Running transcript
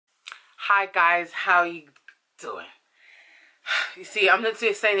Hi guys, how you doing? You see, I'm not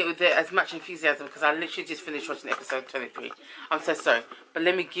saying it with as much enthusiasm because I literally just finished watching episode 23. I'm so sorry, but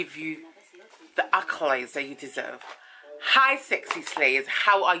let me give you the accolades that you deserve. Hi sexy slayers,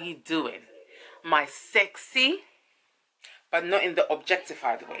 how are you doing? My sexy, but not in the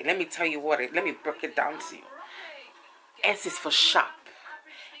objectified way. Let me tell you let me break it down to you. S is for sharp,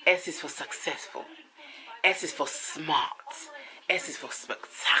 S is for successful, S is for smart, S is for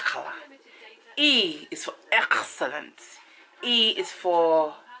spectacular, E is for excellent, E is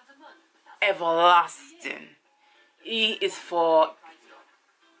for everlasting, E is for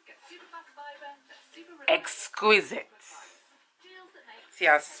exquisite. See,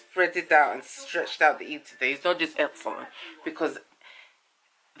 I spread it out and stretched out the E today. It's not just excellent, because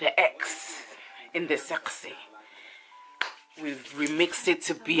the X in the sexy, we've remixed it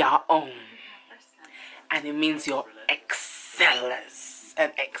to be our own. And it means you're excellers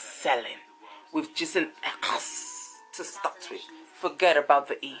and excelling with just an X to start with. Forget about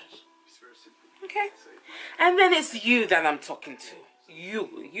the E. Okay? And then it's you that I'm talking to.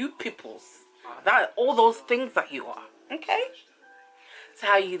 You peoples. That all those things that you are. Okay? So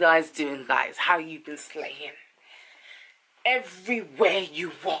how you guys doing, guys? How you been slaying? Everywhere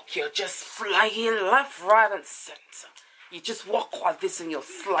you walk, you're just flying left, right, and center. You just walk like this and you're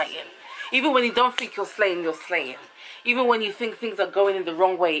slaying. Even when you don't think you're slaying, you're slaying. Even when you think things are going in the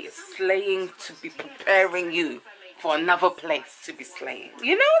wrong way, it's slaying to be preparing you for another place to be slaying.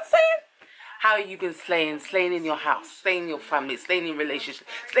 You know what I'm saying? How you been slaying? Slaying in your house, slaying in your family, slaying in relationships,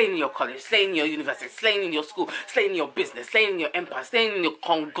 slaying in your college, slaying in your university, slaying in your school, slaying in your business, slaying in your empire, slaying in your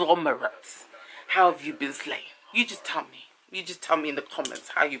conglomerates. How have you been slaying? You just tell me. You just tell me in the comments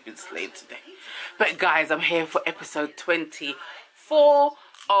how you've been slaying today. But guys, I'm here for episode 24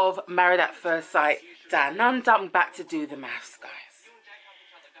 of Married at First Sight. Down and I'm back to do the maths, guys.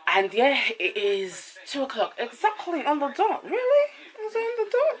 And yeah, it is 2 o'clock exactly on the dot. Really? Is it on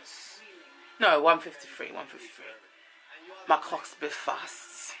the dot? No, 1:53. 1:53. My clock's a bit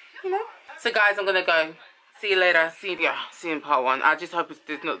fast, you know. So guys, I'm gonna go. See you later. See you in part 1. I just hope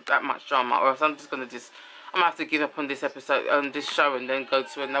there's not that much drama, or else I'm gonna have to give up on this episode, on this show, and then go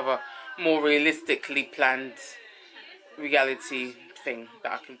to another more realistically planned reality thing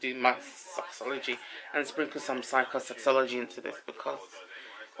that I can do, my sexology, and sprinkle some psychosexology into this, because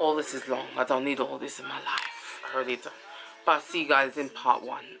all this is long. I don't need all this in my life. I really don't. But I'll see you guys in part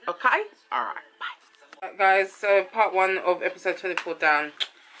 1. Okay? Alright, bye. Alright guys, so part 1 of episode 24 down.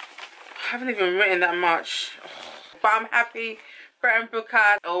 I haven't even written that much. But I'm happy. Brett and Brooke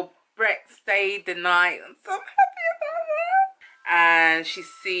Brett stayed the night. I'm so happy about that. And she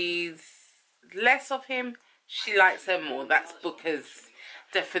sees less of him. She likes her more. That's Booker's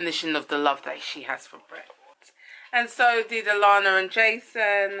definition of the love that she has for Brett. And so did Alana and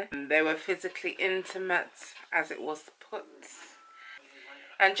Jason. They were physically intimate, as it was put.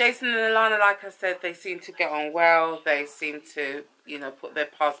 And Jason and Alana, like I said, they seem to get on well. They seem to, you know, put their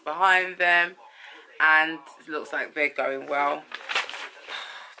past behind them. And it looks like they're going well.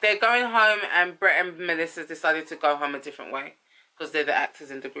 They're going home, and Brett and Melissa decided to go home a different way, because they're the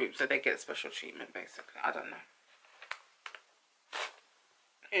actors in the group, so they get special treatment, basically. I don't know.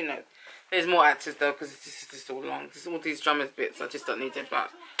 Who knows? There's more actors, though, because this is just all long. All these dramas bits, I just don't need it.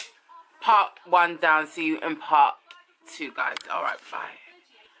 But part 1 down. See you in part 2, guys. Alright, bye.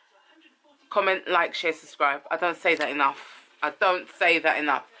 Comment, like, share, subscribe. I don't say that enough. I don't say that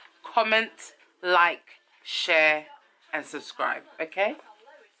enough. Comment, like, share, and subscribe. Okay?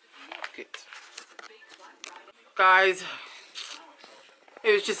 Good. Guys,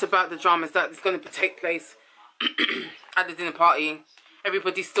 it was just about the dramas that is going to take place at the dinner party.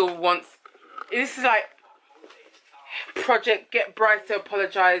 Everybody still wants... This is like Project Get Brycey to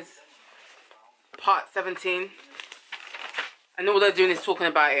Apologise part 17. And all they're doing is talking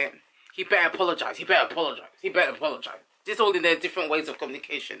about it. He better apologise. He better apologise. He better apologise. Just all in their different ways of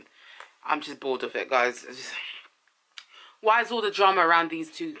communication. I'm just bored of it, guys. Why is all the drama around these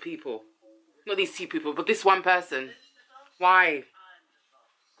 2 people? Not these 2 people, but this one person. Why?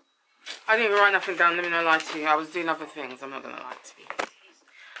 I didn't even write nothing down, let me not lie to you. I was doing other things, I'm not going to lie to you.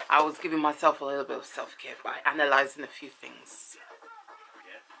 I was giving myself a little bit of self-care by analysing a few things.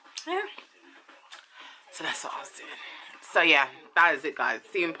 Yeah. So that's what I was doing. So yeah, that is it, guys.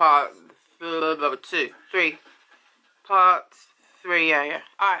 See you in part 2, 3. Part 3, yeah.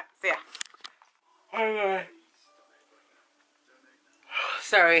 Alright, see ya. Alright.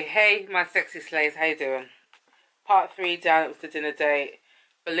 Sorry, hey my sexy slaves, how you doing? Part 3 down, it was the dinner date.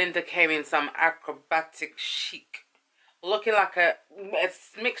 Belinda came in some acrobatic chic. Looking like a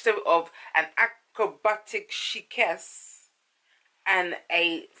mixture of an acrobatic chicess and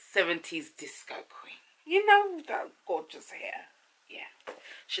a 70s disco queen. You know, that gorgeous hair. Yeah,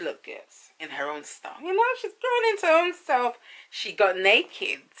 she looked good in her own style. You know, she's growing into her own self. She got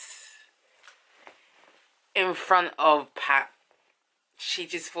naked in front of Pat. She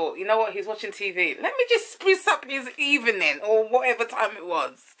just thought, you know what, he's watching TV. Let me just spruce up his evening or whatever time it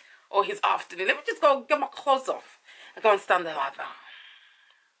was. Or his afternoon. Let me just go get my clothes off and go and stand there like that.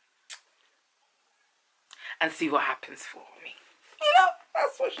 And see what happens for me. You know,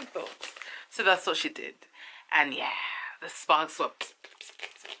 that's what she thought. So that's what she did. And yeah, the sparks were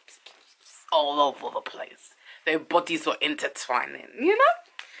all over the place. Their bodies were intertwining, you know?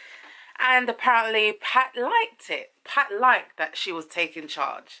 And apparently Pat liked it. Pat liked that she was taking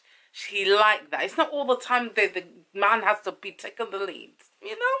charge. He liked that. It's not all the time that the man has to be taking the lead,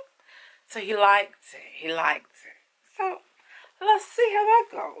 you know? So he liked it. He liked it. So let's see how that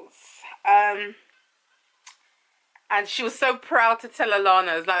goes. And she was so proud to tell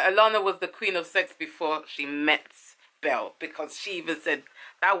Alana. It's like Alana was the queen of sex before she met Belle. Because she even said,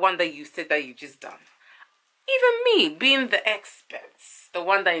 that one that you said that you just done. Even me, being the expert, the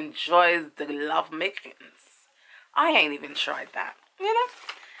one that enjoys the love makings, I ain't even tried that, you know?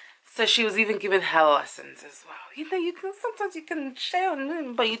 So she was even giving her lessons as well. You know, you can, sometimes you can share,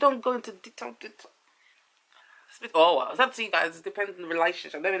 but you don't go into detail. Oh, well, it's up to you guys. It depends on the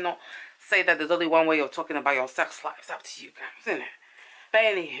relationship. Let me not say that there's only one way of talking about your sex life. It's up to you guys, isn't it? But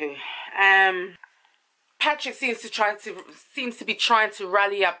anywho, Patrick seems to be trying to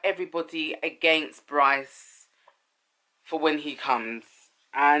rally up everybody against Bryce for when he comes,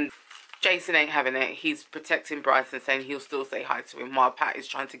 and Jason ain't having it. He's protecting Bryce and saying he'll still say hi to him, while Pat is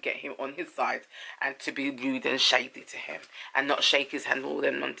trying to get him on his side and to be rude and shady to him and not shake his hand, all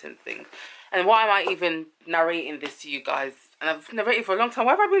them nonsense things. And why am I even narrating this to you guys? And I've narrated for a long time.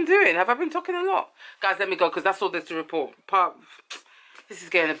 What have I been doing? Have I been talking a lot? Guys, let me go, because that's all there's to report. This is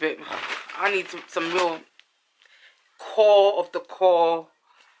getting a bit... I need some real core of the core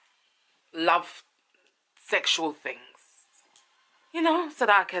love sexual things. You know, so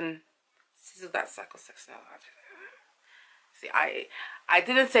that I can sizzle that psychosex now. See, I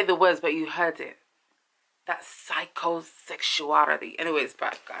didn't say the words, but you heard it. That psychosexuality. Anyways,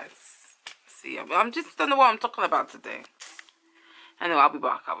 back, guys. See, I'm just don't know what I'm talking about today. Anyway, I'll be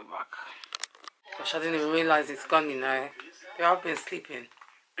back. Gosh, I didn't even realize it's gone, you know. Yeah, I've been sleeping.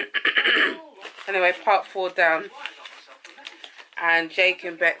 Anyway, part 4 down. And Jake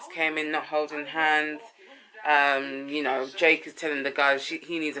and Bex came in not holding hands. You know, Jake is telling the guys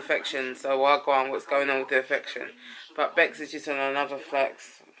he needs affection, so I'll go on what's going on with the affection. But Bex is just on another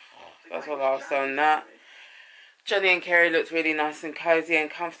flex. That's all I'll say on that. Johnny and Kerry looked really nice and cozy and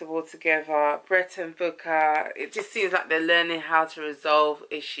comfortable together. Brett and Booker, it just seems like they're learning how to resolve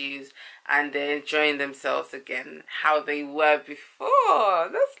issues and they're enjoying themselves again, how they were before.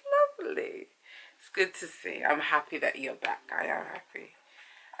 That's lovely. It's good to see. I'm happy that you're back. I am happy.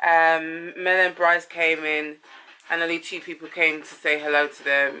 Mel and Bryce came in and only 2 people came to say hello to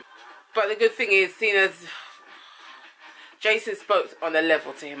them. But the good thing is, seeing as Jason spoke on a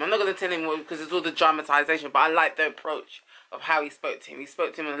level to him. I'm not going to tell him because it's all the dramatization, but I like the approach of how he spoke to him. He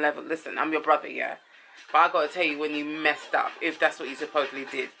spoke to him on a level, listen, I'm your brother, yeah. But I got to tell you, when you messed up, if that's what you supposedly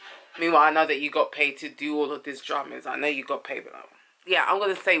did. Meanwhile, I know that you got paid to do all of these dramas. I know you got paid, but yeah, I'm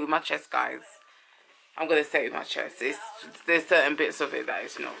going to say it with my chest, guys. I'm going to say it with my chest. There's certain bits of it that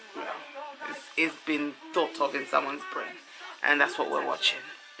is not, you know, it's been thought of in someone's brain. And that's what we're watching.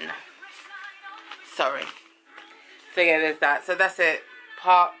 No. Sorry. So yeah, there's that. So that's it.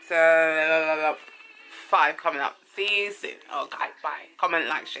 Part 5 coming up. See you soon. Okay, bye. Comment,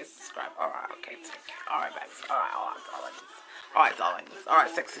 like, share, subscribe. Alright, okay, take care. Alright, babes. Alright, darlings. Alright, darlings.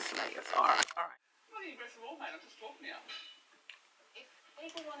 Alright, sexy slayers. Alright. What are you aggressive all, mate? I'm just talking to you. If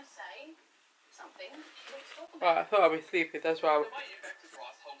people want to say something, let's talk about it. Right, I thought I'd be sleepy. That's why. The way you back to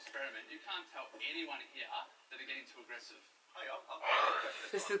Bryce, whole experiment, you can't tell anyone here that they're getting too aggressive.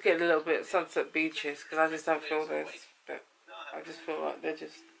 This is getting a little bit Sunset Beaches because I just don't feel this, but I just feel like they're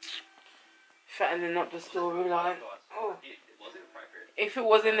just fattening up the story. Like, oh, if it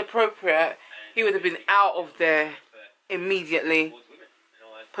was inappropriate, he would have been out of there immediately.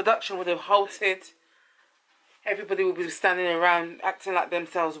 Production would have halted. Everybody would be standing around acting like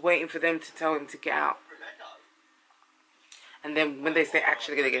themselves, waiting for them to tell him to get out. And then when they say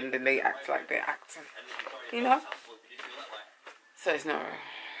actually gonna get in, then they act like they're acting, you know. So it's not right.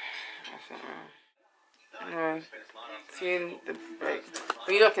 That's not right. Anyway, see you in the break.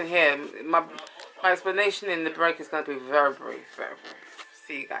 When you look in here, my explanation in the break is going to be very brief, very brief.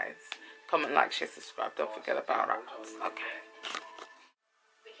 See you guys. Comment, like, share, subscribe. Don't forget about our Okay.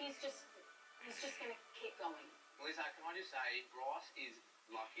 But he's just going to keep going. Melissa, can I just say, Bryce is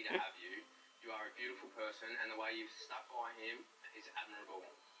lucky to have you. You are a beautiful person, and the way you've stuck by him is admirable.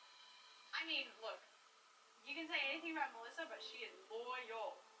 I mean, look, you can say anything about Melissa, but she is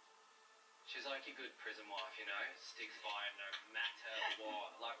loyal. She's like a good prison wife, you know? Sticks by him no matter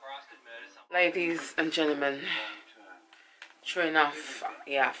what. Like, Bryce could murder someone. Ladies and gentlemen, true enough,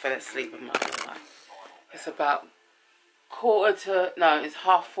 yeah, I fell asleep with my life. It's about it's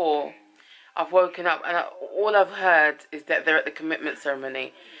 4:30. I've woken up and all I've heard is that they're at the commitment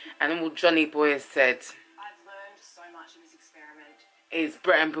ceremony, and all Johnny Boy has said, I've learned so much in this experiment. is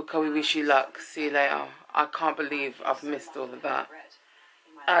Brett and Booker, we wish you luck, see you later. I can't believe I've missed all of that.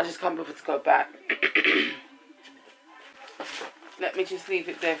 I just can't bother to go back. Let me just leave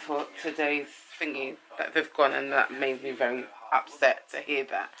it there for today's thingy that they've gone, and that made me very upset to hear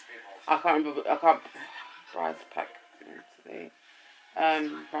that. I can't remember. Prize pack today.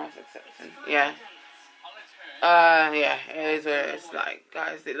 Prize acceptance. Yeah. Yeah. It is where it's like,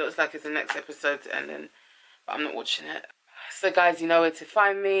 guys. It looks like it's the next episode, and then, but I'm not watching it. So guys, you know where to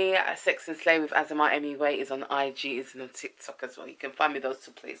find me. Sex and Slay with Azama MUA is on IG, is on TikTok as well. You can find me those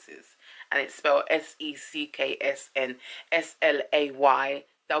 2 places. And it's spelled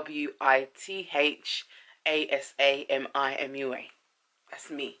SECKSNSLAYWITHASAMIMUA. That's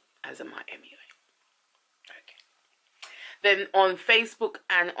me, Azama MUA. Okay. Then on Facebook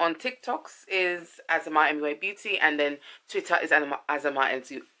and on TikToks is Azama MUA Beauty, and then Twitter is Azama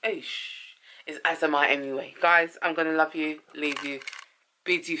MUA. Is Azama MUA. Guys, I'm going to love you, leave you,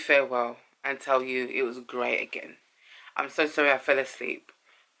 bid you farewell, and tell you it was great again. I'm so sorry I fell asleep,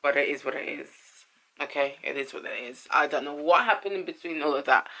 but it is what it is. Okay, it is what it is. I don't know what happened in between all of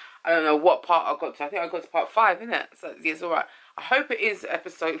that. I don't know what part I got to. I think I got to part 5, innit? So, it's alright. I hope it is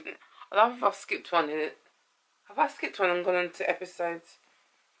episode... I love if I've skipped one, innit? Have I skipped one and gone on to episode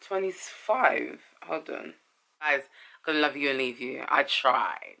 25? Hold on. Guys, I'm going to love you and leave you. I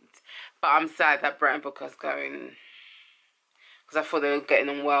tried. But I'm sad that Brett and Booker's going, because I thought they were getting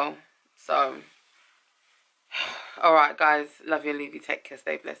on well. So, alright guys, love you and leave you. Take care,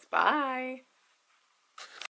 stay blessed. Bye.